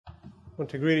I want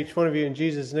to greet each one of you in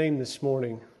Jesus' name this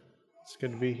morning. It's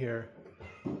good to be here.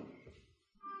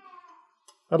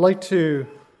 I'd like to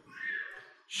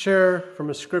share from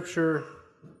a scripture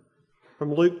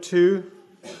from Luke 2,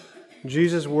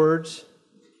 Jesus' words.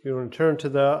 If you want to turn to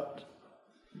that.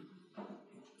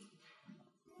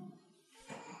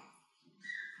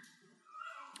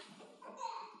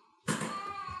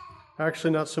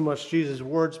 Actually, not so much Jesus'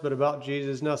 words, but about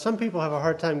Jesus. Now, some people have a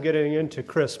hard time getting into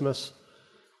Christmas,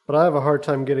 but I have a hard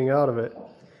time getting out of it.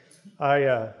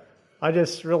 I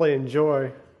just really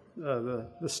enjoy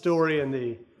the story and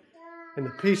the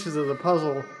pieces of the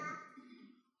puzzle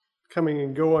coming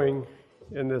and going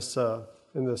in this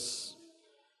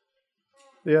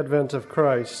the advent of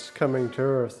Christ coming to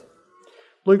earth.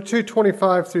 Luke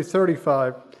 2:25 through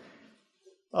 35.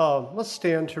 Let's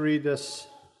stand to read this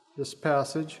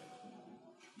passage.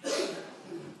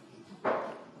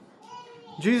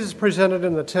 Jesus presented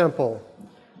in the temple.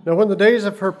 Now when the days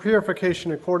of her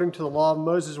purification according to the law of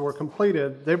Moses were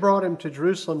completed, they brought him to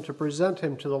Jerusalem to present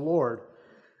him to the Lord.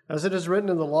 As it is written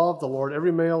in the law of the Lord,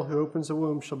 every male who opens a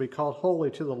womb shall be called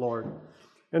holy to the Lord,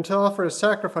 and to offer a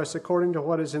sacrifice according to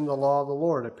what is in the law of the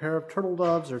Lord, a pair of turtle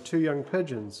doves or 2 young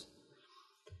pigeons.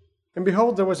 And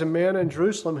behold, there was a man in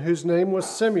Jerusalem whose name was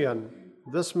Simeon.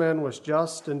 This man was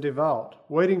just and devout,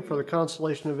 waiting for the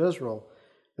consolation of Israel,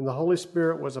 and the Holy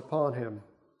Spirit was upon him.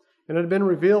 And it had been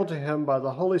revealed to him by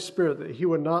the Holy Spirit that he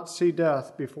would not see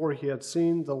death before he had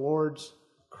seen the Lord's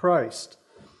Christ.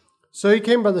 So he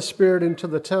came by the Spirit into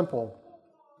the temple.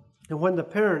 And when the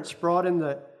parents brought in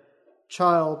the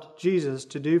child Jesus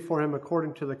to do for him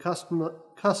according to the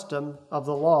custom of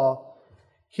the law,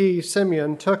 he,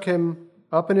 Simeon, took him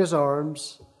up in his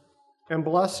arms and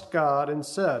blessed God and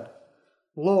said,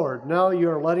 Lord, now you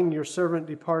are letting your servant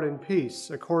depart in peace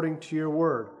according to your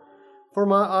word. For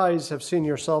my eyes have seen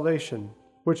your salvation,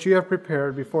 which you have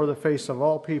prepared before the face of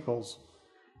all peoples,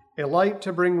 a light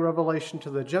to bring revelation to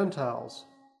the Gentiles,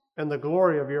 and the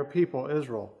glory of your people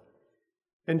Israel.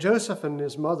 And Joseph and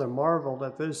his mother marveled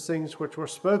at those things which were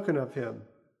spoken of him.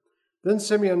 Then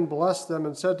Simeon blessed them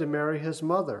and said to Mary his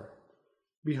mother,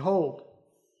 Behold,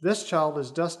 this child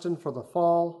is destined for the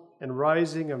fall and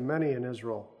rising of many in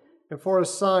Israel, and for a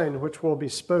sign which will be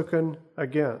spoken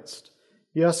against.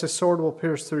 Yes, a sword will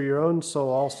pierce through your own soul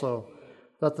also,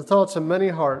 that the thoughts of many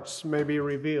hearts may be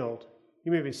revealed.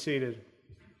 You may be seated.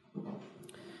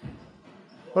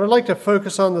 What I'd like to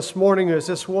focus on this morning is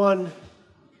this one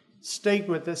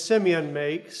statement that Simeon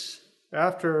makes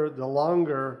after the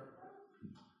longer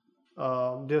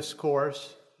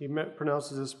discourse. He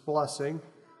pronounces this blessing.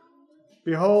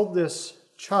 Behold, this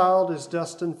child is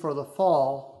destined for the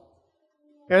fall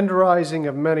and rising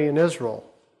of many in Israel,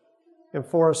 and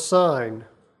for a sign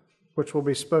which will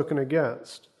be spoken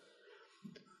against.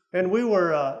 And we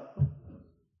were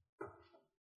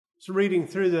reading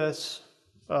through this.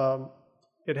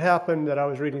 It happened that I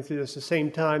was reading through this the same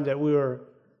time that we were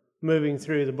moving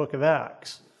through the book of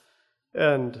Acts.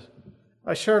 And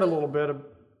I shared a little bit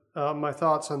of my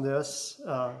thoughts on this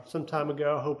some time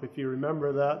ago. I hope if you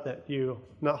remember that you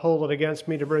not hold it against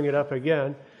me to bring it up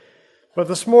again. But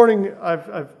this morning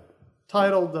I've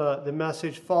titled the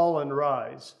message, Fall and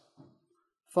Rise.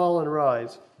 Fall and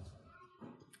Rise.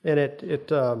 And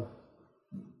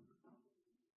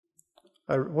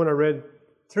when I read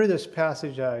through this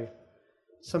passage,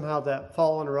 somehow that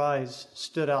fall and rise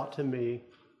stood out to me.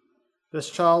 This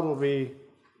child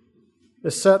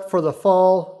is set for the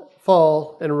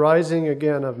fall and rising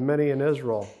again of many in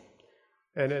Israel.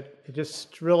 And it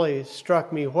just really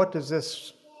struck me, what does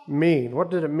this mean? What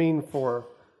did it mean for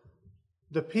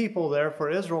the people there, for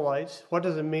Israelites? What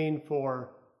does it mean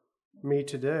for me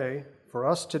today, for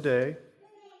us today?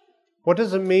 What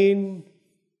does it mean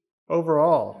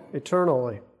overall,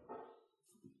 eternally?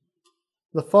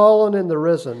 The fallen and the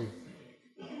risen.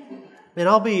 And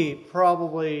I'll be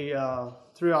probably,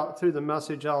 through the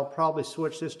message, I'll probably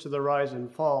switch this to the rise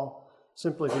and fall,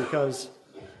 simply because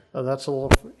that's a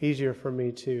little easier for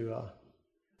me to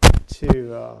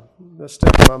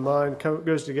stick in my mind.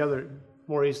 Goes together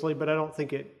more easily, but I don't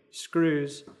think it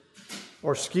skews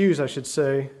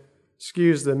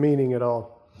the meaning at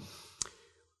all.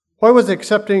 Why was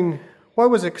accepting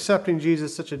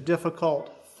Jesus such a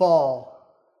difficult fall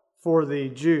for the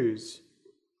Jews?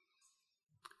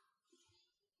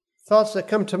 Thoughts that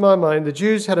come to my mind: the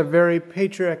Jews had a very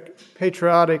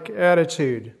patriotic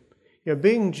attitude.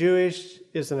 Being Jewish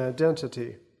is an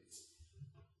identity.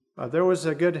 There was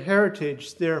a good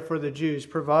heritage there for the Jews,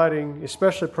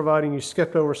 especially providing you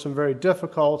skipped over some very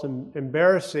difficult and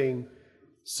embarrassing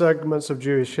segments of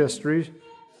Jewish history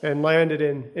and landed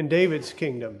in David's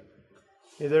kingdom.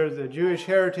 The Jewish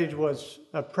heritage was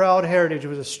a proud heritage,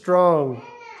 was a strong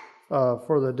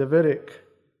for the Davidic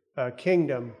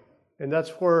kingdom, and that's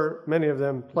where many of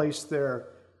them placed their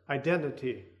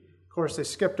identity. Of course, they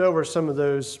skipped over some of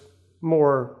those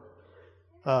more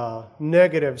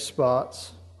negative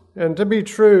spots. And to be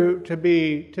true,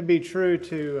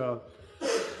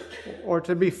 or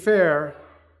to be fair,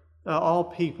 all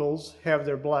peoples have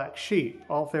their black sheep.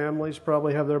 All families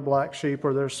probably have their black sheep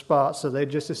or their spots, so they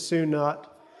just as soon not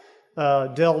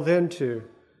delve into.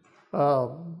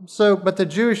 But the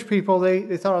Jewish people,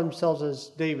 they thought of themselves as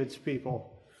David's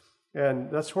people. And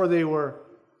that's where they were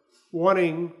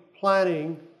planning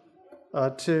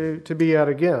to be at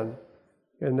again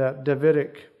in that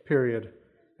Davidic period.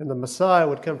 And the Messiah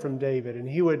would come from David, and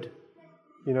he would,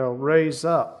 raise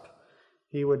up.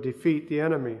 He would defeat the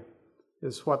enemy,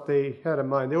 is what they had in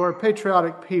mind. They were a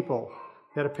patriotic people.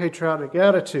 They had a patriotic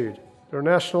attitude. They were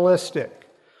nationalistic.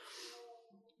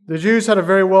 The Jews had a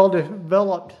very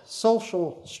well-developed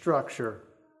social structure.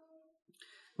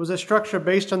 It was a structure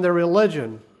based on their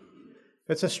religion.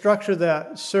 It's a structure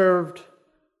that served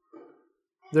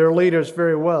their leaders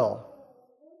very well.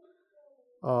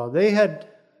 They had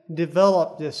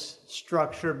developed this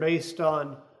structure based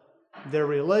on their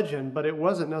religion, but it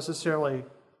wasn't necessarily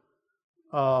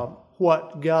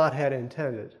what God had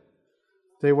intended.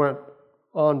 They went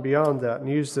on beyond that and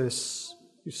used this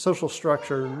social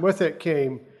structure, and with it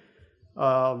came,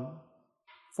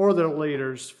 for their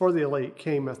leaders, for the elite,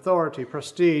 came authority,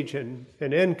 prestige, and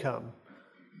income.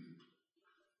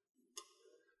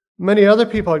 Many other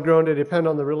people had grown to depend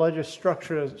on the religious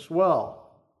structure as well.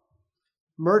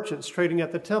 Merchants trading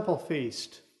at the temple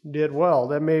feast did well.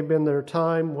 That may have been their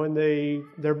time when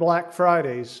their Black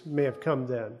Fridays may have come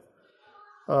then.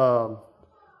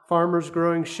 Farmers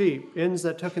growing sheep, inns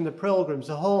that took in the pilgrims,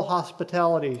 the whole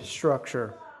hospitality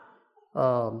structure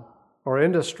or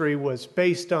industry was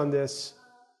based on this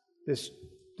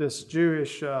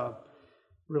Jewish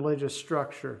religious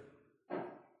structure.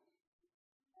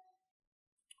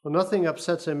 Well, nothing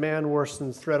upsets a man worse than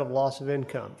the threat of loss of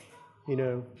income.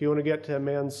 If you want to get to a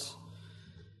man's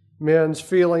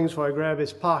feelings, why grab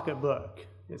his pocketbook,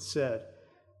 it said.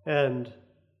 And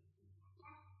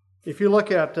if you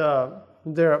look at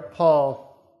there at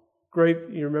Paul,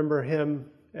 you remember him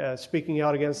speaking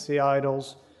out against the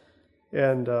idols,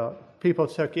 and people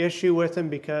took issue with him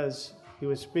because he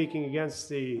was speaking against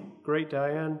the great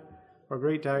Diana.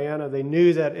 They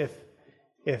knew that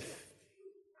if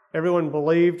everyone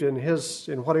believed in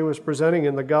what he was presenting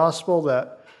in the gospel,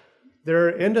 that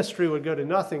their industry would go to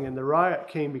nothing, and the riot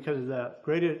came because of that.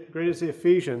 Great as the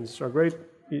Ephesians, or great,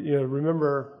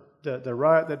 remember the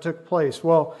riot that took place.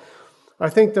 Well, I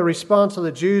think the response of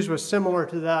the Jews was similar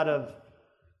to that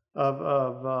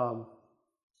of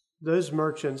those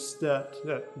merchants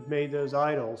that made those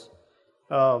idols.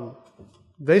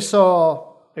 They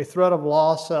saw a threat of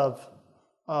loss of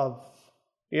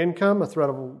income, a threat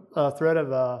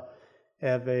of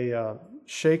a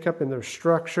shake-up in their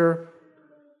structure,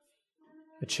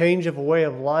 a change of a way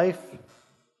of life,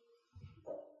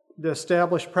 the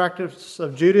established practice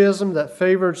of Judaism that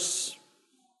favors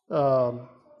the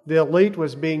elite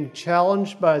was being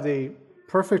challenged by the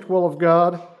perfect will of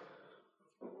God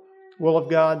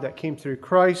that came through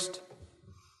Christ,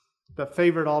 that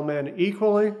favored all men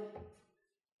equally.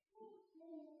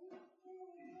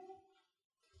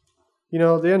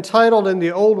 The entitled in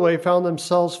the old way found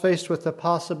themselves faced with the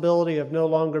possibility of no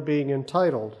longer being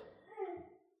entitled.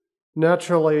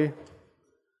 Naturally,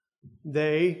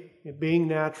 they, being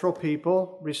natural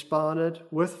people, responded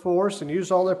with force and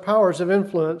used all their powers of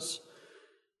influence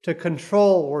to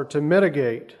control or to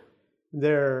mitigate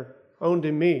their own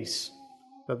demise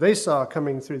that they saw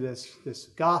coming through this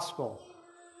gospel.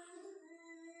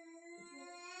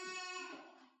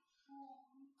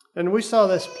 And we saw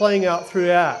this playing out through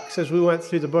Acts as we went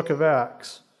through the book of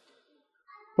Acts.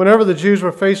 Whenever the Jews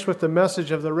were faced with the message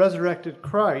of the resurrected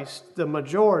Christ, the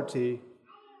majority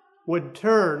would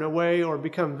turn away or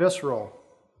become visceral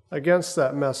against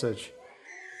that message.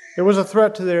 It was a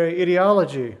threat to their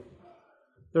ideology,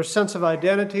 their sense of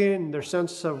identity, and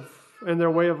their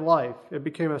way of life. It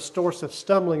became a source of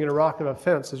stumbling and a rock of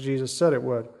offense, as Jesus said it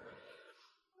would.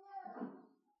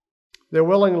 They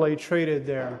willingly traded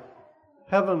their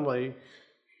heavenly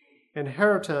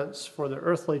inheritance for the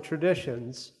earthly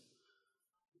traditions,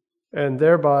 and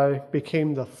thereby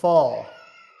became the fall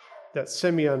that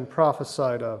Simeon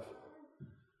prophesied of.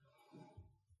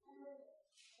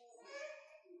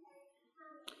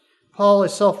 Paul, a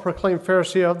self-proclaimed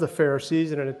Pharisee of the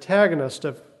Pharisees and an antagonist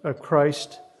of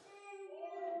Christ,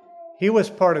 he was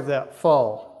part of that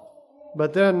fall.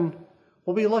 But then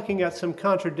we'll be looking at some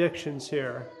contradictions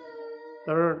here.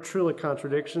 There aren't truly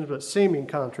contradictions, but seeming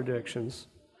contradictions.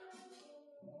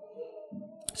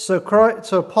 So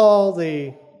Paul,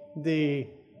 the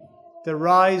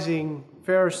rising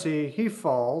Pharisee, he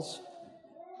falls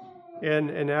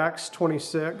in Acts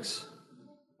 26.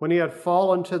 When he had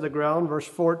fallen to the ground, verse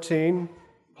 14,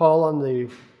 Paul on the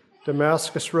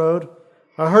Damascus road,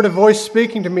 I heard a voice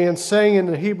speaking to me and saying in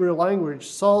the Hebrew language,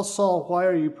 Saul, Saul, why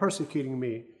are you persecuting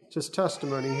me? It's his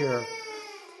testimony here.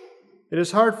 It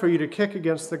is hard for you to kick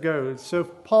against the goads. So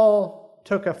Paul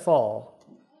took a fall.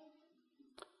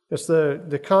 It's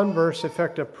the converse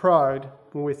effect of pride.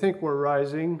 When we think we're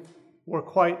rising, we're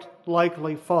quite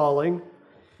likely falling.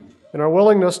 And our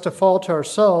willingness to fall to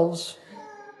ourselves,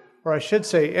 or I should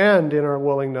say, and in our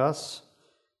willingness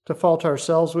to fall to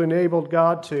ourselves, we enabled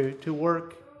God to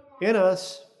work in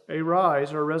us a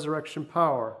rise or resurrection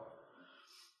power.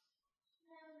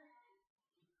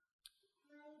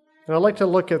 And I'd like to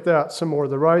look at that some more,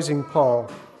 the rising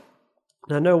Paul.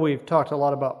 And I know we've talked a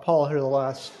lot about Paul here the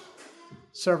last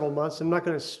several months. I'm not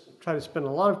going to try to spend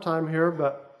a lot of time here,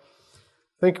 but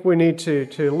I think we need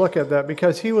to look at that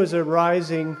because he was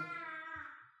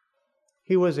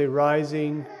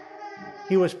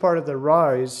part of the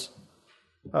rise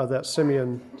that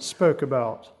Simeon spoke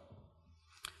about.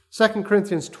 2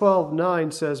 Corinthians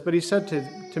 12:9 says, But he said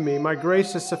to me, My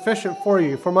grace is sufficient for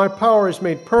you, for my power is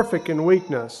made perfect in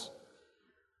weakness.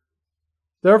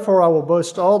 Therefore I will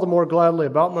boast all the more gladly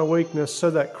about my weakness, so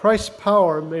that Christ's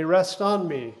power may rest on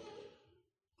me.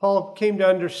 Paul came to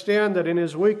understand that in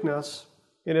his weakness,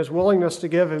 in his willingness to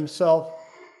give himself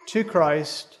to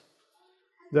Christ,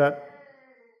 that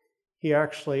he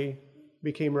actually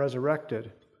became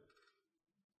resurrected.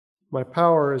 My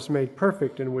power is made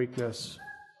perfect in weakness.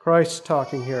 Christ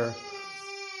talking here.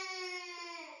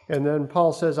 And then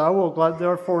Paul says, I will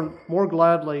boast more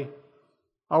gladly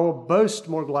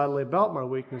about my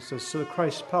weaknesses, so that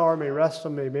Christ's power may rest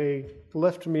on me, may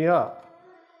lift me up.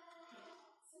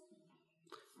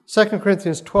 2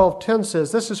 Corinthians 12:10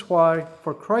 says, This is why,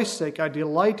 for Christ's sake, I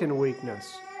delight in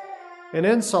weakness, in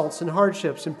insults and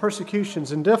hardships and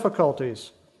persecutions and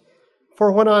difficulties.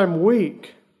 For when I am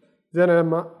weak, then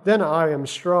I am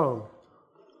strong.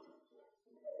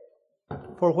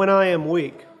 For when I am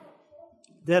weak,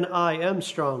 then I am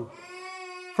strong.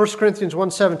 1 Corinthians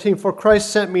 1:17, For Christ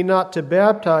sent me not to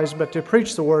baptize, but to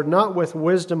preach the word, not with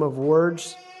wisdom of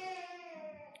words,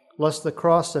 lest the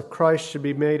cross of Christ should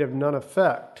be made of none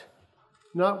effect.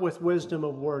 Not with wisdom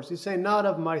of words. He's saying, not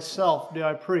of myself do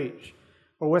I preach,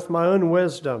 or with my own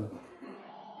wisdom.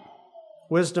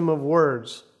 Wisdom of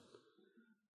words.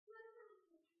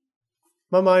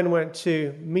 My mind went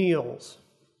to meals.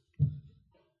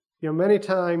 Many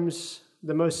times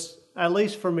at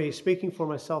least for me, speaking for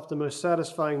myself, the most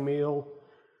satisfying meal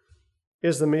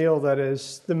is the meal that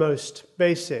is the most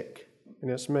basic in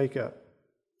its makeup.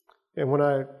 And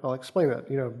I'll explain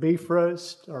that, beef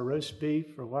roast or roast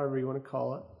beef or whatever you want to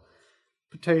call it,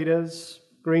 potatoes,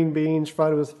 green beans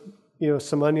fried with,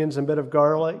 some onions and a bit of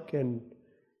garlic, and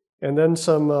then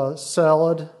some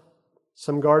salad,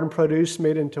 some garden produce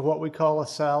made into what we call a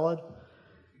salad.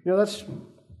 That's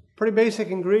pretty basic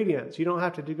ingredients. You don't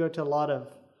have to go to a lot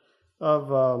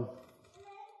of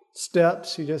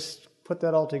steps. You just put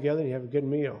that all together and you have a good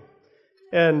meal.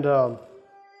 And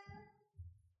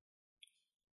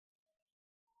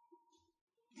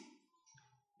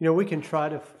we can try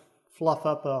to fluff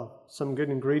up some good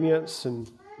ingredients,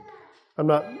 and I'm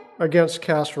not against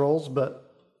casseroles,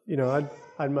 but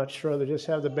I'd much rather just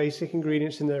have the basic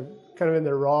ingredients in their kind of in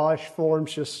their rawish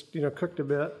forms, just cooked a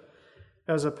bit,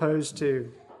 as opposed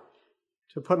to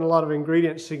putting a lot of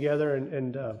ingredients together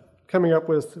and coming up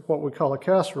with what we call a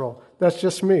casserole. That's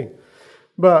just me.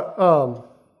 But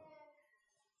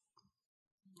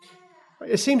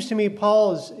it seems to me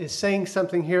Paul is saying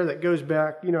something here that goes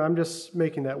back, I'm just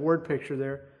making that word picture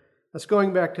there. That's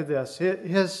going back to this.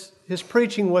 His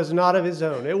preaching was not of his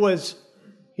own.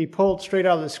 He pulled straight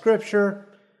out of the Scripture.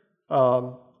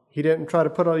 He didn't try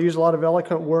to use a lot of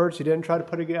eloquent words. He didn't try to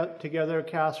put together a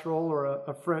casserole or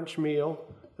a French meal.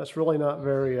 That's really not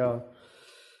very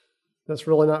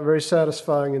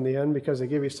satisfying in the end because they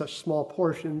give you such small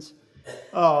portions.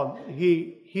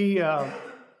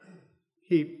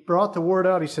 He brought the word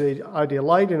out. He said, I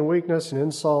delight in weakness and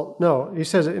insult. No, he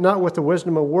says, not with the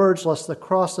wisdom of words, lest the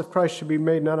cross of Christ should be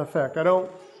made none effect. I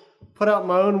don't put out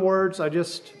my own words.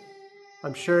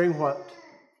 I'm sharing what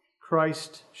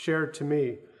Christ shared to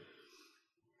me.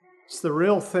 It's the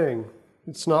real thing.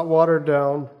 It's not watered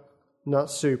down, not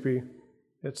soupy.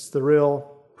 It's the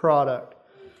real product.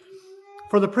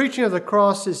 For the preaching of the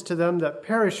cross is to them that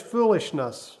perish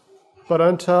foolishness, but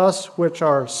unto us which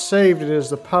are saved it is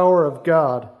the power of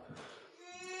God.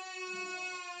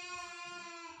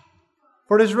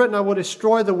 For it is written, I will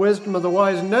destroy the wisdom of the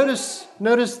wise.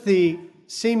 Notice the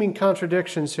seeming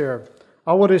contradictions here.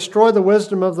 I will destroy the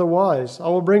wisdom of the wise. I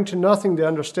will bring to nothing the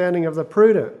understanding of the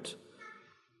prudent.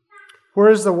 Where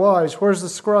is the wise? Where is the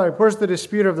scribe? Where is the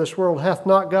disputer of this world? Hath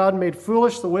not God made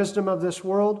foolish the wisdom of this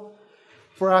world?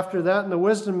 For after that, in the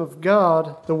wisdom of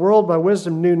God, the world by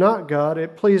wisdom knew not God.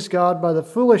 It pleased God by the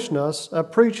foolishness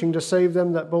of preaching to save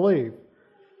them that believe.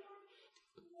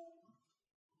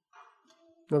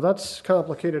 Now that's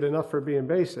complicated enough for being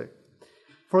basic.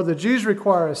 For the Jews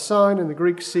require a sign and the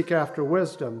Greeks seek after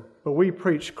wisdom, but we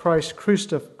preach Christ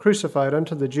crucified,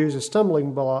 unto the Jews a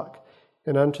stumbling block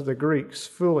and unto the Greeks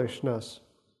foolishness.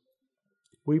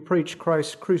 We preach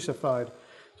Christ crucified.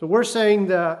 So we're saying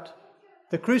that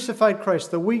the crucified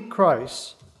Christ, the weak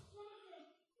Christ,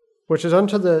 which is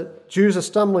unto the Jews a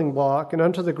stumbling block and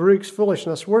unto the Greeks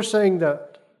foolishness, we're saying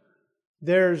that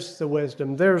there's the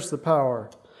wisdom, there's the power.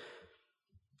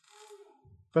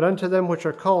 But unto them which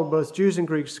are called, both Jews and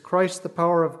Greeks, Christ the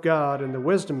power of God and the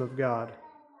wisdom of God.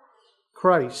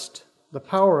 Christ, the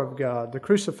power of God, the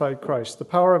crucified Christ, the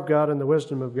power of God and the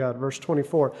wisdom of God. Verse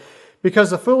 24, because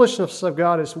the foolishness of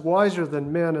God is wiser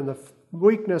than men, and the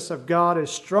weakness of God is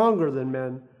stronger than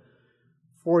men.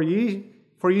 For ye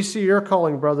see your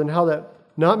calling, brethren, how that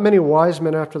not many wise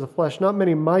men after the flesh, not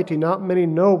many mighty, not many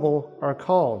noble are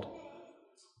called.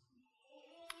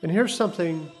 And here's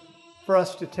something for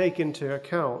us to take into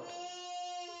account,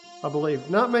 I believe.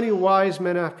 Not many wise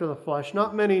men after the flesh,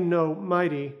 not many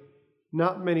mighty,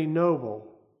 not many noble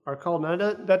are called. Now,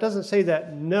 that doesn't say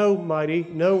that no mighty,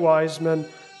 no wise men,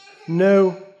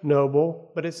 no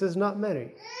noble, but it says not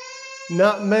many.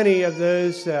 Not many of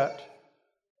those that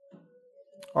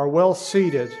are well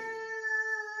seated,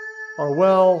 are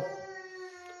well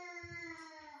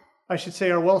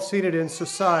seated in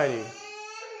society,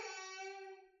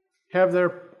 have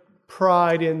their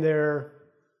pride in their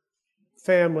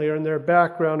family or in their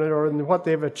background or in what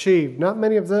they've achieved. Not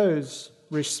many of those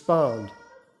respond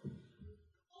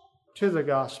to the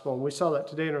gospel. And we saw that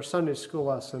today in our Sunday school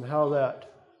lesson, how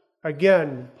that,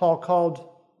 again, Paul called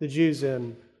the Jews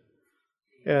in,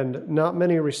 and not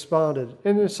many responded.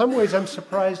 And in some ways, I'm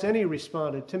surprised any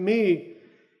responded. To me,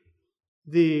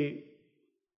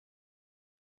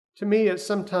 it's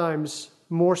sometimes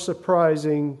more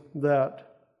surprising that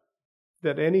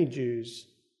any Jews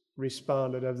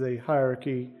responded of the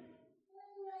hierarchy.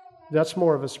 That's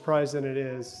more of a surprise than it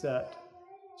is that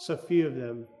so few of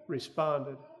them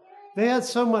responded. They had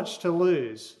so much to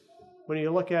lose when you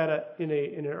look at it in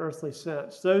an earthly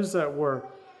sense. Those that were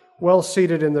well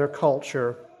seated in their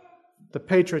culture, the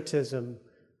patriotism,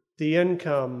 the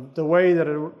income, the way that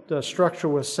the structure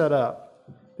was set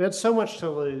up, they had so much to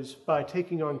lose by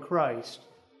taking on Christ.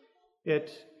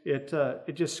 It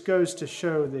just goes to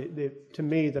show, to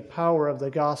me, the power of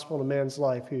the gospel in a man's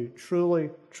life who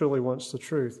truly, truly wants the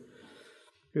truth,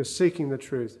 who is seeking the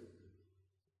truth.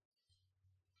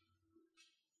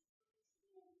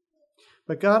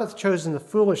 But God hath chosen the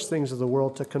foolish things of the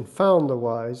world to confound the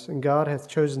wise, and God hath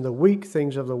chosen the weak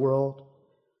things of the world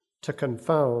to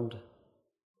confound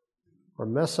or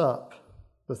mess up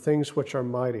the things which are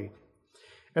mighty.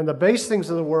 And the base things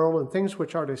of the world and things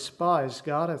which are despised,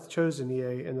 God hath chosen,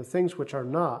 yea, and the things which are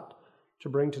not, to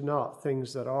bring to naught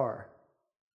things that are,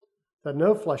 that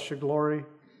no flesh should glory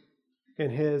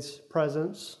in his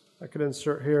presence. I could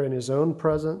insert here, in his own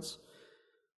presence.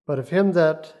 But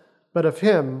of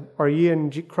him are ye in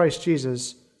Christ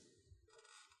Jesus,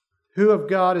 who of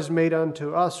God is made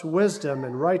unto us wisdom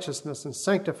and righteousness and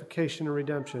sanctification and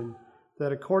redemption,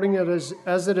 that according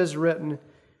as it is written,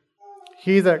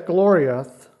 he that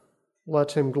glorieth,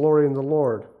 let him glory in the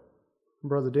Lord.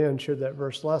 Brother Dan shared that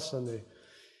verse last Sunday.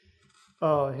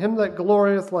 Him that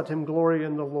glorieth, let him glory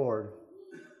in the Lord.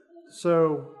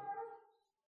 So,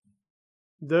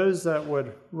 those that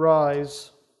would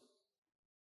rise,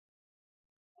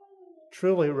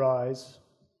 truly rise,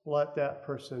 let that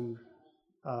person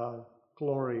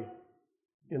glory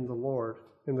in the Lord,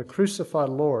 in the crucified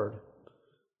Lord,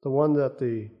 the one that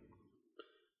the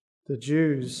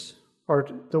Jews, or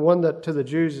the one that to the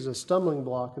Jews is a stumbling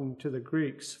block and to the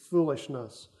Greeks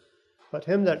foolishness. But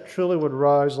him that truly would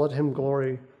rise, let him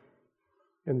glory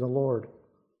in the Lord.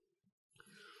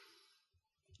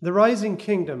 The rising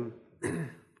kingdom,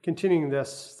 continuing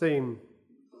this theme,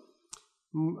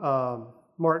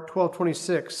 Mark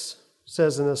 12:26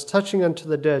 says in this, touching unto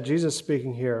the dead, Jesus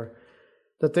speaking here,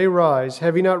 that they rise.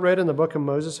 Have ye not read in the book of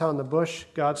Moses how in the bush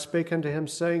God spake unto him,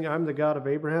 saying, I am the God of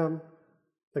Abraham,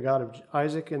 the God of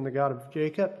Isaac, and the God of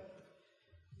Jacob?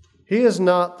 He is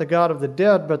not the God of the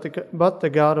dead, but the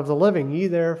God of the living. Ye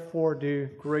therefore do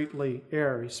greatly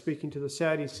err. He's speaking to the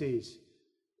Sadducees,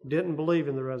 who didn't believe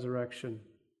in the resurrection.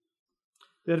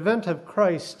 The advent of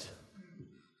Christ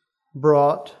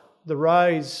brought the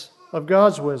rise of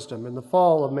God's wisdom and the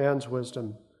fall of man's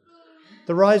wisdom,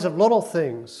 the rise of little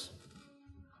things,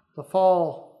 the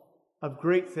fall of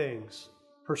great things,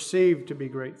 perceived to be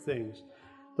great things,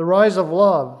 the rise of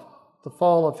love, the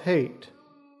fall of hate,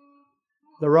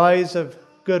 the rise of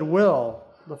goodwill,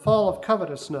 the fall of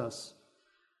covetousness,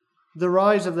 the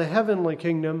rise of the heavenly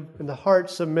kingdom in the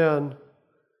hearts of men,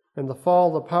 and the fall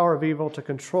of the power of evil to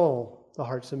control the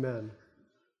hearts of men.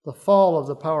 The fall of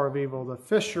the power of evil, the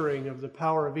fissuring of the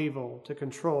power of evil to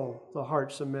control the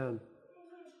hearts of men.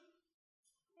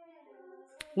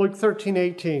 Luke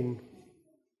 13:18,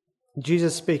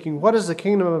 Jesus speaking, "What is the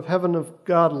kingdom of heaven of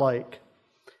God like?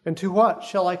 And to what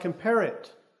shall I compare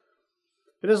it?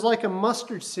 It is like a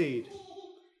mustard seed,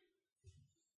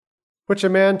 which a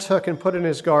man took and put in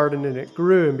his garden, and it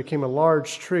grew and became a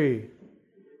large tree.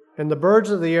 And the birds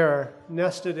of the air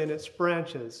nested in its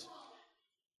branches."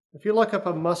 If you look up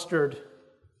a mustard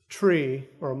tree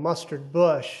or a mustard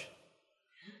bush,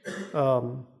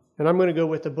 and I'm going to go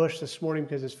with the bush this morning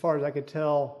because as far as I could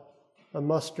tell, a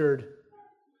mustard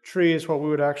tree is what we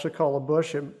would actually call a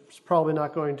bush. It's probably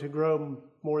not going to grow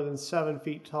more than 7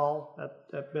 feet tall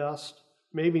at best,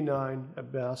 maybe 9 at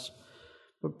best,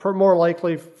 but more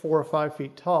likely 4 or 5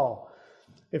 feet tall.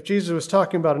 If Jesus was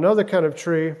talking about another kind of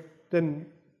tree,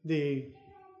 then the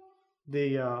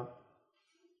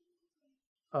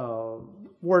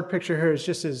word picture here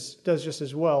does just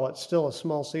as well. It's still a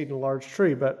small seed in a large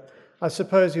tree, but I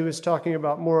suppose he was talking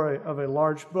about more of a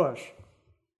large bush,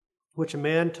 which a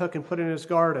man took and put in his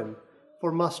garden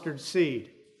for mustard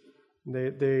seed.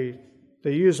 They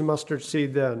used mustard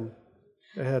seed then.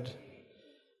 It had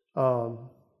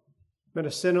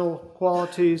medicinal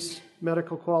qualities,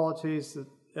 medical qualities.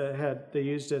 They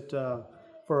used it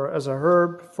as a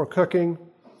herb for cooking.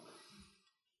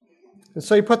 And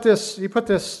so you put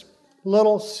this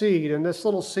little seed, and this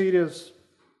little seed is,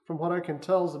 from what I can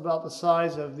tell, is about the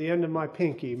size of the end of my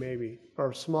pinky, maybe,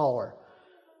 or smaller.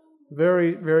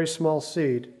 Very, very small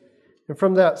seed. And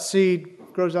from that seed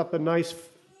grows up a nice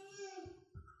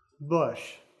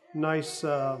bush, nice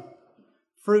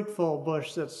fruitful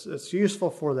bush that's useful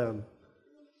for them.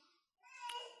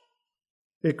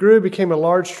 It grew, became a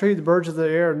large tree. The birds of the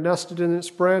air nested in its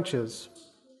branches.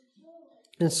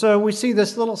 And so we see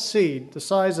this little seed, the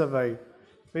size of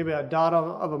maybe a dot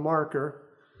of a marker,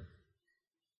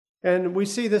 and we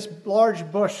see this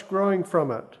large bush growing from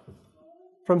it.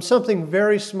 From something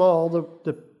very small,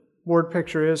 the word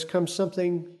picture comes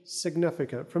something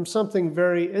significant. From something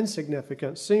very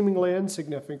insignificant, seemingly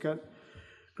insignificant,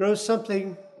 grows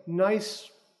something nice,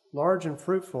 large, and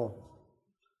fruitful.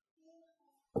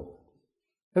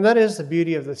 And that is the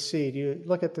beauty of the seed. You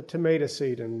look at the tomato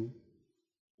seed and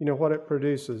you know what it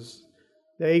produces.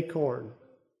 The acorn,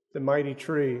 the mighty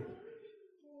tree.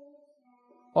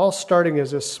 All starting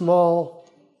as a small,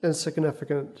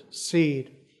 insignificant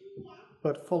seed,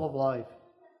 but full of life.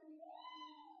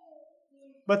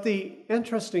 But the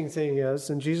interesting thing is,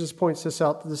 and Jesus points this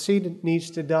out, that the seed needs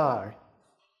to die.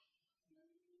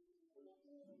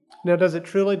 Now, does it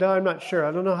truly die? I'm not sure.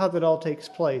 I don't know how that all takes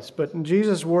place. But in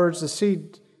Jesus' words, the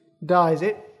seed dies.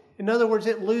 In other words,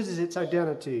 it loses its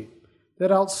identity.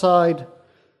 That outside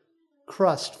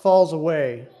crust falls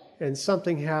away and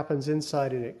something happens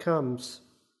inside and it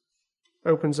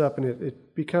opens up and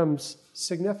it becomes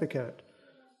significant.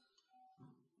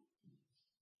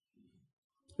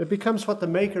 It becomes what the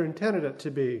Maker intended it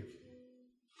to be.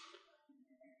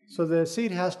 So the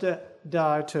seed has to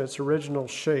die to its original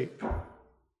shape.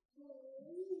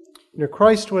 You know,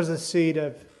 Christ was the seed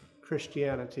of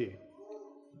Christianity.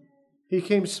 He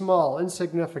came small,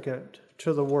 insignificant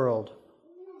to the world.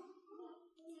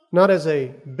 Not as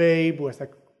a babe with a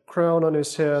crown on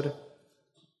his head,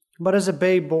 but as a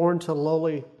babe born to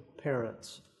lowly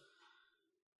parents,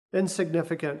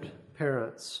 insignificant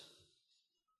parents.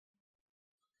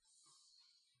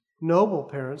 Noble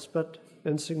parents, but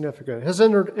insignificant. His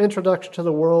introduction to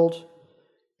the world,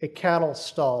 a cattle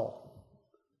stall.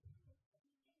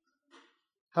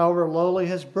 However lowly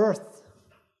his birth,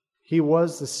 he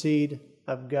was the seed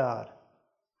of God.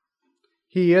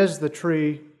 He is the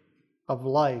tree of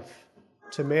life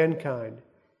to mankind.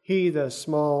 He, the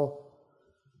small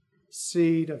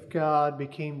seed of God,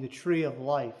 became the tree of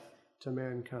life to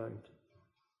mankind.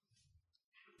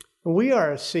 And we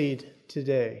are a seed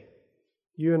today,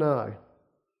 you and I.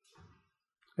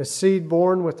 A seed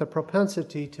born with a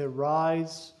propensity to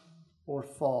rise or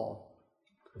fall.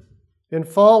 In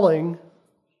falling,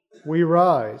 we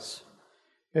rise,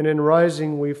 and in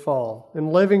rising we fall. In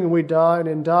living we die, and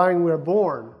in dying we are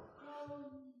born.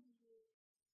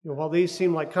 While these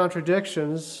seem like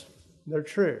contradictions, they're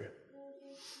true.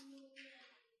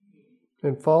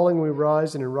 In falling we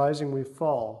rise, and in rising we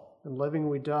fall. In living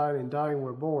we die, and in dying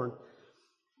we're born.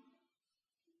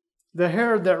 The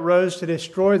Herod that rose to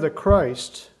destroy the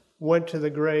Christ went to the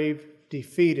grave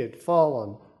defeated,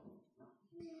 fallen.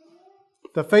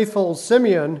 The faithful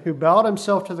Simeon, who bowed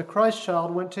himself to the Christ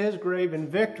child, went to his grave in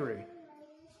victory.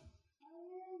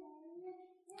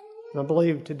 And I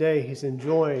believe today he's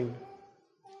enjoying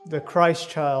the Christ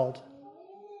child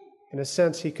in a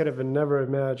sense he could have never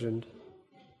imagined.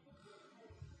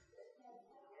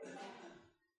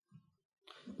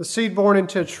 The seed born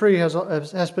into a tree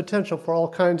has potential for all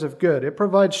kinds of good. It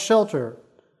provides shelter,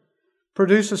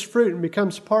 produces fruit, and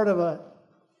becomes part of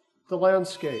the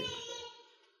landscape.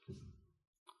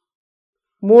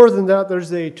 More than that, there's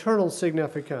the eternal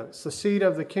significance. The seed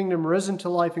of the kingdom risen to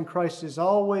life in Christ is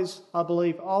always, I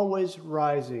believe, always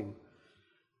rising.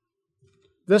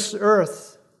 This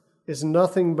earth is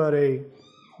nothing but a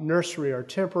nursery or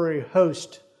temporary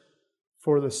host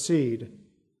for the seed,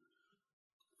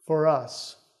 for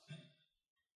us,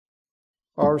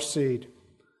 our seed.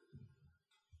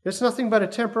 It's nothing but a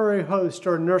temporary host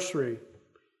or nursery.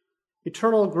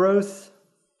 Eternal growth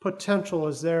potential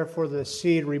is there for the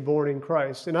seed reborn in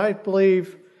Christ. And I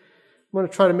believe, I'm going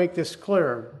to try to make this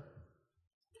clear.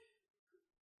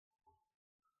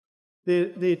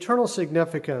 The eternal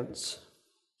significance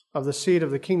of the seed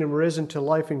of the kingdom risen to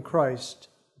life in Christ,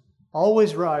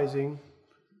 always rising.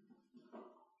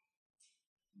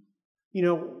 You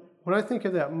know, when I think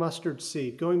of that mustard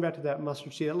seed, going back to that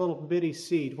mustard seed, that little bitty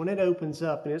seed, when it opens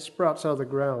up and it sprouts out of the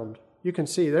ground, you can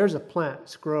see there's a plant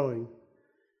that's growing.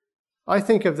 I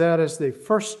think of that as the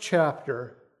first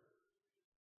chapter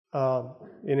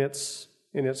in its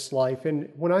life. And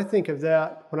when I think of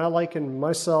that, when I liken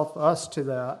us to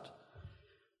that,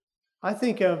 I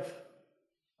think of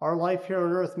our life here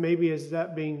on earth maybe as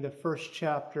that being the first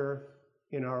chapter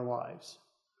in our lives.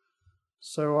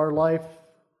 So our life,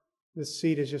 the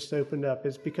seed has just opened up.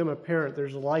 It's become apparent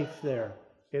there's life there.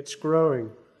 It's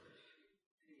growing.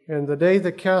 And the day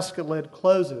the casket lid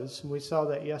closes, and we saw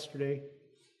that yesterday,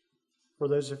 for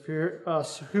those of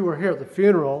us who were here at the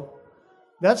funeral,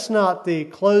 that's not the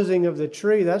closing of the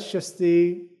tree. That's just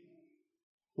the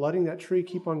letting that tree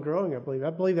keep on growing, I believe.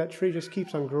 I believe that tree just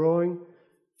keeps on growing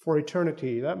for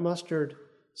eternity. That mustard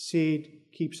seed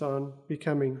keeps on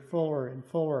becoming fuller and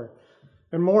fuller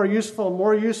and more useful and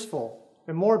more useful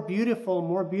and more beautiful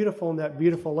in that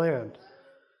beautiful land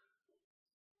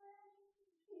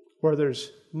where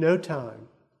there's no time,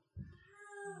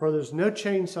 where there's no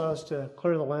chainsaws to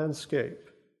clear the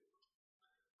landscape.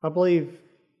 I believe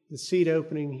the seed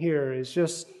opening here is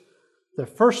just the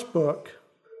first book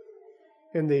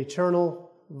in the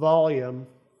eternal volume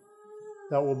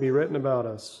that will be written about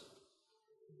us.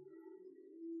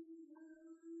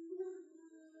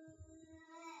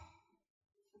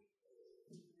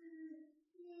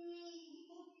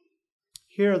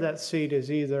 Here that seed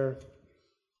is either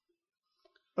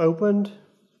opened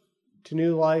to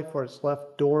new life, or it's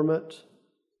left dormant,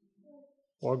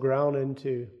 or ground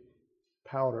into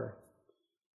powder,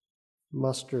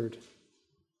 mustard.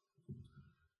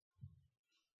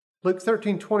 Luke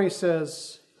 13:20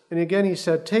 says, and again he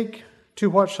said, "Take to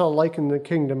what shall liken the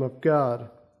kingdom of God.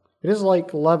 It is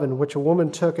like leaven, which a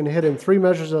woman took and hid in 3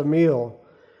 measures of meal,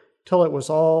 till it was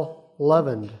all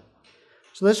leavened."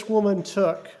 So this woman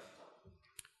took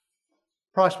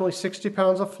approximately 60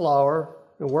 pounds of flour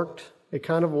and worked a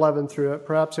kind of leaven through it.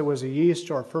 Perhaps it was a yeast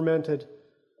or fermented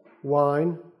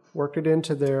wine, worked it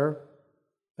into there.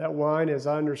 That wine, as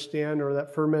I understand, or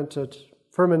that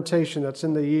fermentation that's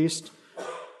in the yeast,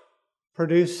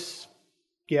 produce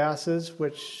gases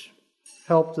which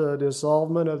help the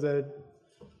dissolvement of the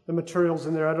materials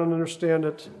in there. I don't understand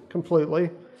it completely,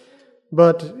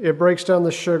 but it breaks down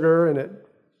the sugar and it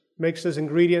makes those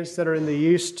ingredients that are in the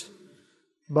yeast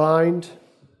bind,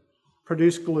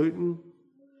 produce gluten,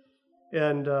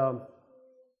 and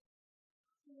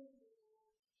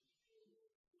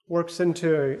works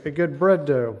into a good bread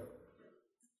dough.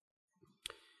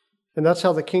 And that's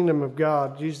how the kingdom of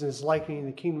God, Jesus is likening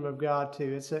the kingdom of God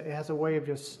to. It has a way of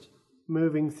just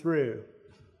moving through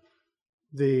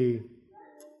the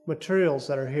materials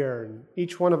that are here. And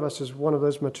each one of us is one of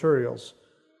those materials.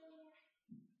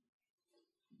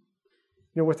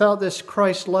 You know, without this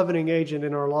Christ leavening agent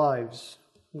in our lives,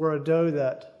 we're a dough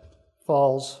that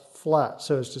falls flat,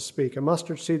 so as to speak. A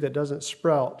mustard seed that doesn't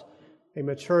sprout. A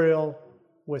material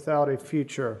without a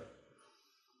future.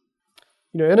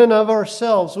 In and of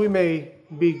ourselves, we may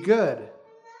be good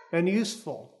and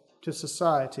useful to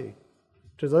society,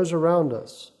 to those around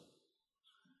us.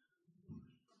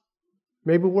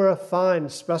 Maybe we're a fine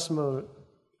specimen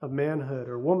of manhood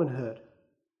or womanhood.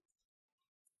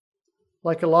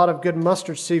 Like a lot of good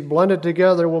mustard seed blended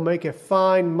together will make a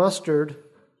fine mustard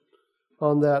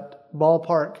on that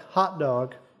ballpark hot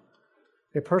dog.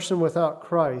 A person without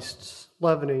Christ's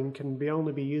leavening can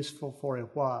only be useful for a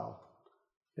while.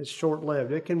 It's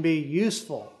short-lived. It can be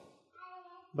useful,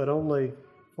 but only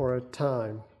for a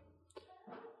time.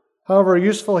 However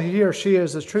useful he or she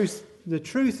is, the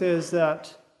truth is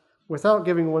that without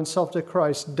giving oneself to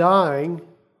Christ, dying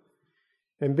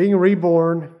and being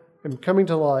reborn and coming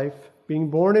to life, being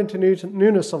born into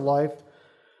newness of life,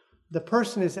 the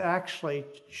person is actually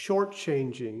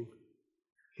shortchanging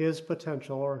his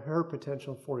potential or her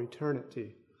potential for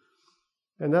eternity.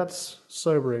 And that's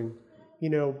sobering.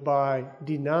 By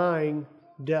denying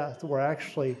death, we're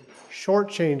actually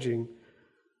shortchanging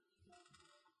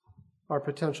our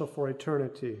potential for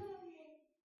eternity.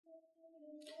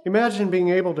 Imagine being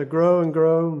able to grow and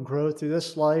grow and grow through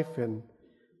this life and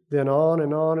then on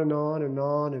and on and on and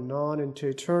on and on into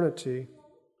eternity.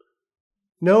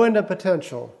 No end of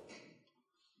potential.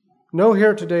 No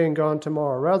here today and gone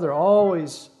tomorrow. Rather,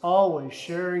 always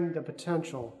sharing the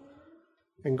potential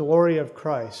and glory of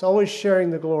Christ. Always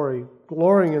sharing the glory,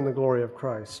 glorying in the glory of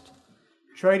Christ.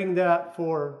 Trading that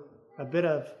for at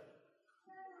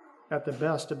the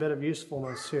best, a bit of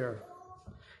usefulness here.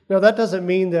 Now, that doesn't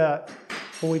mean that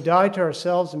when we die to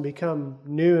ourselves and become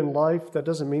new in life, that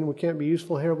doesn't mean we can't be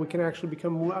useful here. We can actually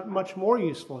become much more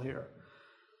useful here.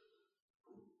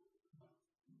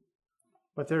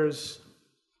 But there's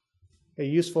a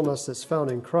usefulness that's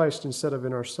found in Christ instead of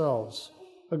in ourselves.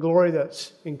 A glory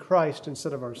that's in Christ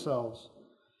instead of ourselves.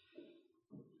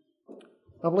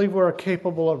 I believe we're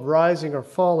capable of rising or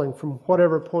falling from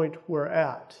whatever point we're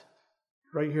at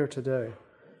right here today.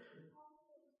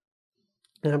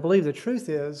 And I believe the truth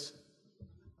is,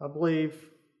 I believe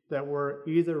that we're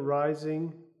either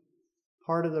rising,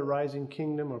 part of the rising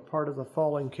kingdom or part of the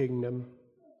falling kingdom.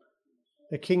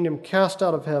 A kingdom cast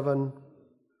out of heaven,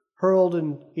 hurled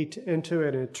into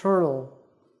an eternal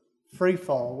free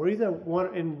fall. We're either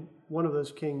in one of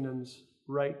those kingdoms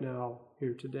right now,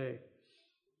 here today.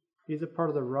 Either part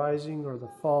of the rising or the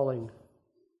falling.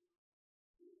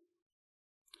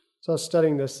 So I was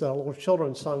studying this, little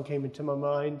children's song came into my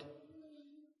mind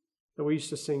that we used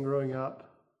to sing growing up.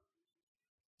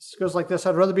 It goes like this: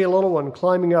 I'd rather be a little one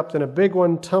climbing up than a big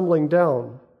one tumbling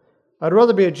down. I'd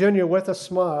rather be a junior with a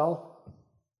smile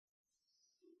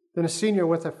than a senior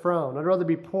with a frown. I'd rather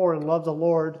be poor and love the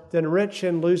Lord than rich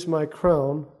and lose my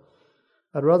crown.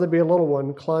 I'd rather be a little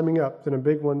one climbing up than a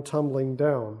big one tumbling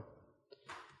down.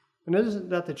 And isn't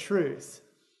that the truth?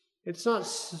 It's not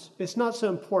so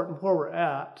important where we're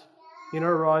at in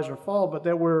our rise or fall, but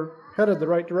that we're headed the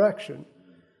right direction.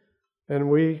 And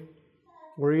we're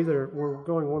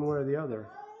going one way or the other.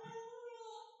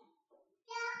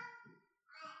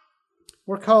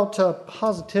 We're called to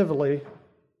positively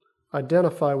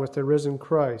identify with the risen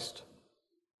Christ.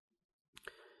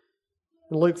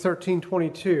 In Luke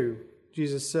 13:22,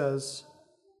 Jesus says,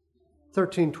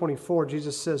 13:24,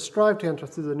 Jesus says, strive to enter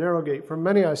through the narrow gate, for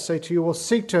many, I say to you, will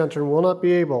seek to enter and will not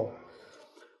be able.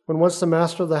 When once the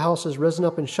master of the house has risen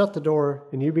up and shut the door,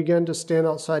 and you begin to stand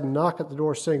outside and knock at the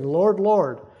door, saying, Lord,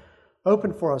 Lord,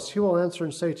 open for us, he will answer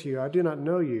and say to you, I do not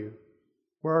know you.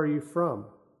 Where are you from?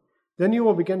 Then you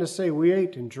will begin to say, we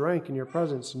ate and drank in your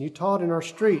presence, and you taught in our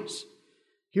streets.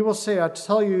 He will say, I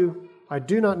tell you, I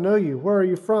do not know you. Where are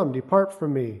you from? Depart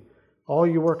from me, all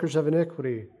you workers of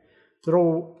iniquity. There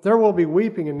will be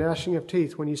weeping and gnashing of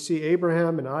teeth when you see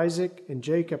Abraham and Isaac and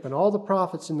Jacob and all the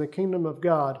prophets in the kingdom of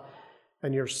God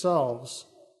and yourselves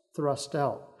thrust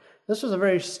out. This was a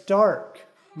very stark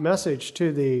message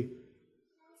to the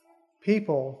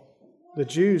people, the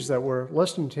Jews that were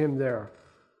listening to him there.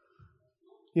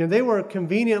 They were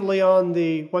conveniently on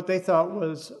what they thought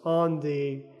was on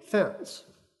the fence.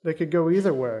 They could go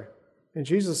either way. And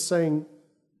Jesus is saying,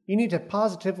 you need to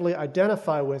positively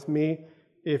identify with me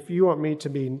if you want me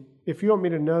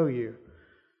to know you.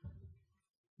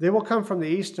 They will come from the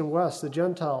east and west, the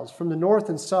Gentiles, from the north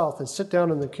and south, and sit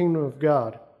down in the kingdom of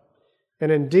God.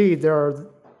 And indeed, there are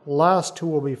last who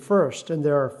will be first, and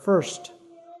there are first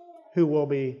who will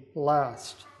be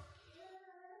last.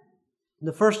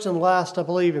 The first and last, I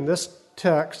believe, in this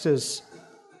text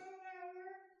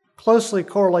closely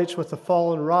correlates with the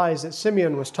fall and rise that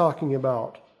Simeon was talking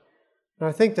about. And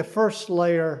I think the first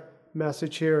layer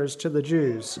message here is to the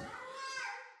Jews.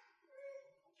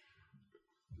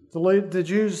 The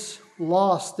Jews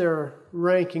lost their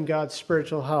rank in God's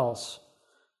spiritual house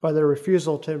by their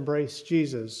refusal to embrace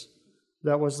Jesus.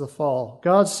 That was the fall.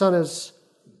 God's Son is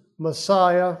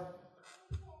Messiah.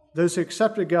 Those who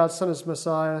accepted God's Son as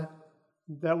Messiah,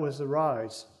 that was the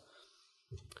rise.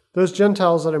 Those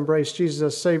Gentiles that embraced Jesus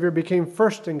as Savior became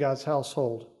first in God's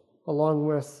household, along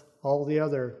with all the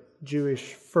other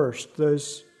Jewish first,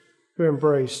 those who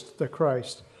embraced the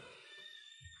Christ.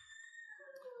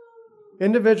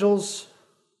 Individuals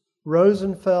rose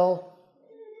and fell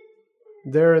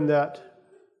there in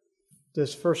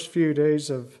this first few days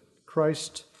of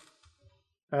Christ's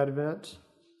advent.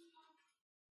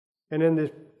 And in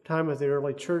the time of the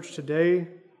early church today,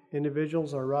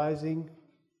 individuals are rising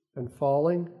and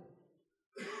falling.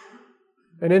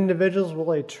 And individuals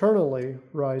will eternally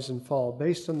rise and fall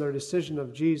based on their decision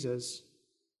of Jesus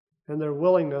and their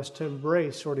willingness to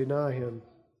embrace or deny him.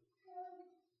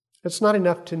 It's not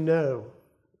enough to know.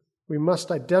 We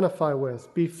must identify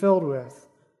with, be filled with.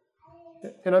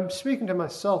 And I'm speaking to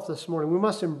myself this morning. We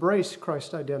must embrace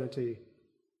Christ's identity.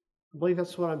 I believe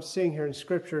that's what I'm seeing here in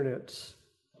Scripture, and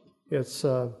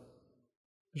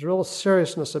there's real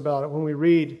seriousness about it when we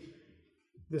read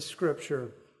this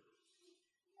Scripture,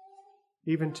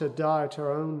 even to die to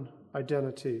our own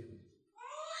identity.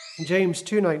 James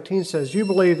 2:19 says, "You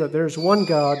believe that there's one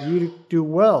God, you do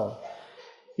well.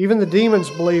 Even the demons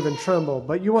believe and tremble.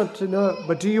 But do you want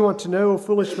to know, O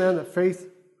foolish man, that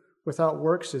faith without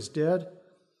works is dead?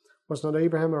 Was not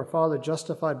Abraham our father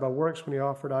justified by works when he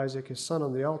offered Isaac his son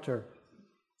on the altar?"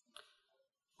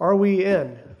 Are we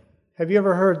in? Have you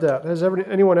ever heard that? Has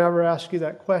anyone ever asked you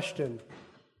that question?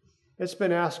 It's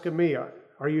been asked of me.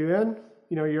 Are you in?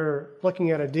 You're looking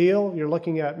at a deal. You're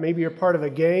looking at maybe you're part of a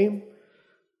game,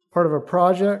 part of a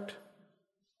project.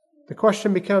 The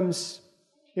question becomes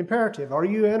imperative. Are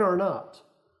you in or not?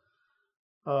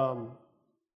 The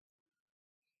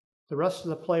rest of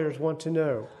the players want to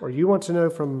know, or you want to know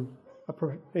from a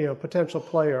potential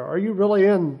player, are you really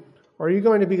in? Are you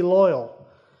going to be loyal?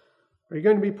 Are you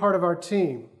going to be part of our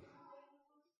team?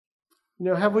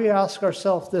 Have we asked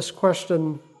ourselves this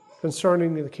question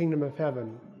concerning the kingdom of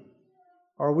heaven?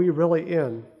 Are we really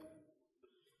in?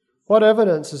 What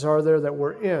evidences are there that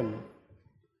we're in?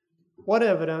 What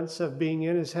evidence of being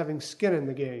in is having skin in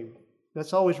the game.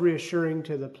 That's always reassuring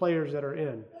to the players that are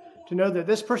in, to know that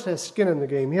this person has skin in the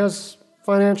game. He has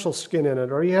financial skin in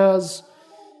it, or he has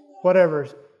whatever,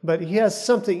 but he has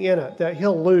something in it that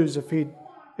he'll lose if he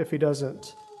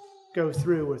doesn't go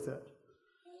through with it.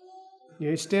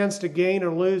 He stands to gain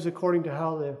or lose according to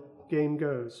how the game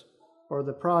goes, or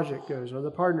the project goes, or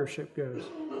the partnership goes.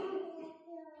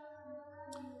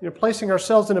 Placing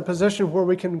ourselves in a position where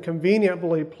we can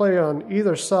conveniently play on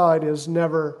either side is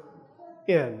never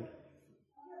in.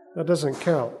 That doesn't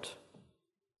count.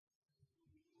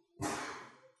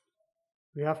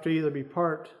 We have to either be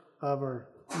part of or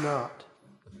not.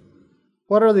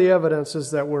 What are the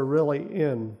evidences that we're really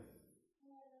in?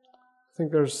 I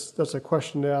think that's a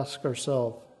question to ask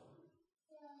ourselves.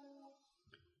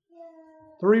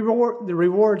 The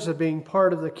rewards of being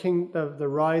part of the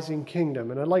rising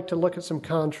kingdom. And I'd like to look at some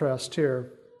contrast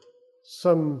here.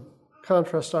 Some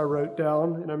contrast I wrote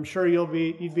down, and I'm sure you'd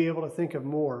be able to think of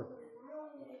more.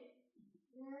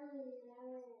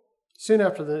 Soon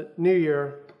after the New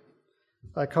Year,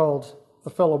 I called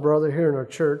a fellow brother here in our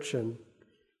church and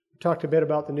talked a bit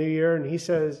about the New Year, and he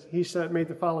made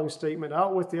the following statement: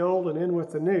 "Out with the old and in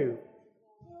with the new."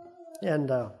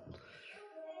 And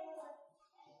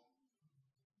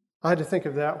I had to think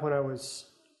of that when I was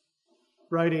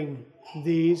writing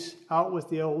these, out with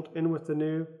the old, in with the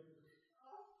new.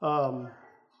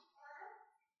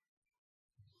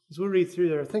 As we read through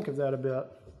there, think of that a bit.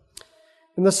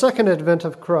 In the second advent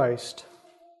of Christ,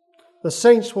 the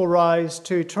saints will rise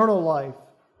to eternal life.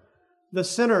 The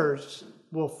sinners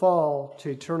will fall to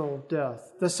eternal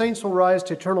death. The saints will rise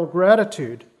to eternal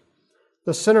gratitude.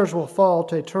 The sinners will fall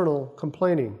to eternal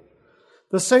complaining.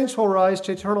 The saints will rise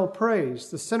to eternal praise.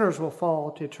 The sinners will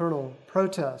fall to eternal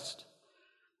protest.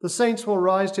 The saints will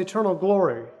rise to eternal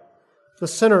glory. The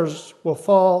sinners will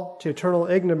fall to eternal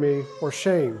ignominy or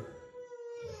shame.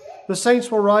 The saints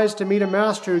will rise to meet a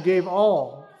master who gave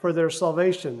all for their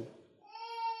salvation.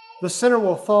 The sinner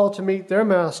will fall to meet their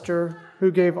master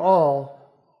who gave all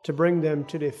to bring them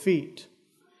to defeat.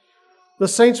 The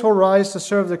saints will rise to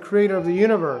serve the creator of the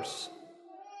universe.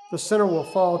 The sinner will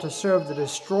fall to serve the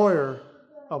destroyer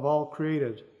of all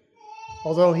created.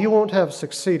 Although he won't have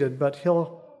succeeded, but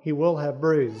he will have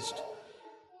bruised.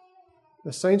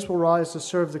 The saints will rise to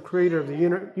serve the creator of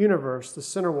the universe. The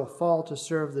sinner will fall to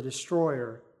serve the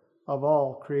destroyer of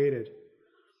all created.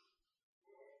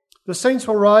 The saints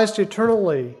will rise to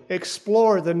eternally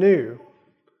explore the new.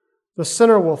 The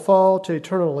sinner will fall to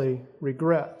eternally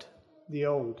regret the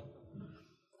old.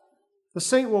 The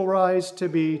saint will rise to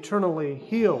be eternally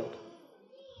healed.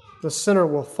 The sinner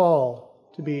will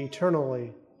fall to be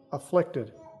eternally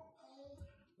afflicted.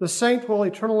 The saint will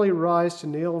eternally rise to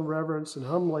kneel in reverence and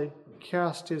humbly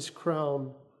cast his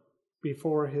crown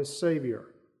before his Savior.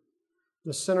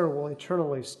 The sinner will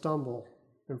eternally stumble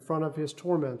in front of his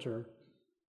tormentor,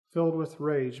 filled with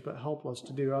rage but helpless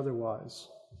to do otherwise.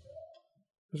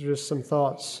 Those are just some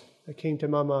thoughts that came to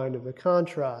my mind of the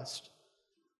contrast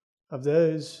of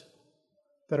those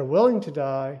that are willing to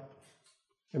die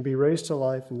and be raised to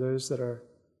life and those that are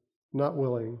not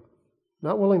willing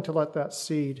to let that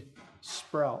seed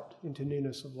sprout into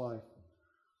newness of life.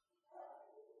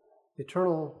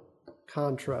 Eternal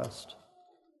contrast.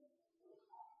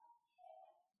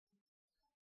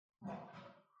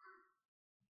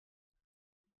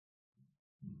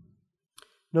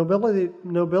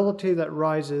 Nobility that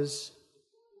rises,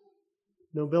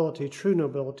 true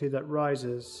nobility that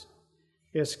rises,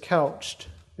 is couched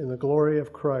in the glory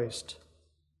of Christ.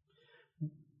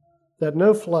 That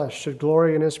no flesh should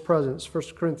glory in his presence,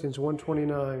 1 Corinthians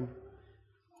 1:29.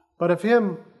 But of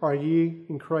him are ye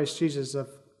in Christ Jesus,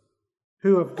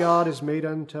 who of God is made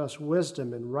unto us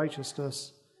wisdom and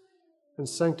righteousness and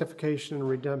sanctification and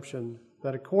redemption,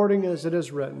 that according as it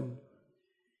is written,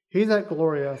 he that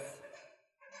glorieth,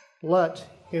 let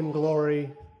him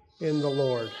glory in the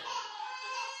Lord.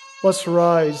 Let's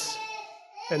rise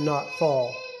and not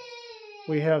fall.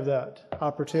 We have that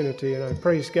opportunity, and I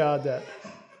praise God that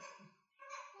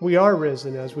we are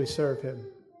risen as we serve him.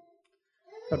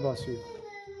 God bless you.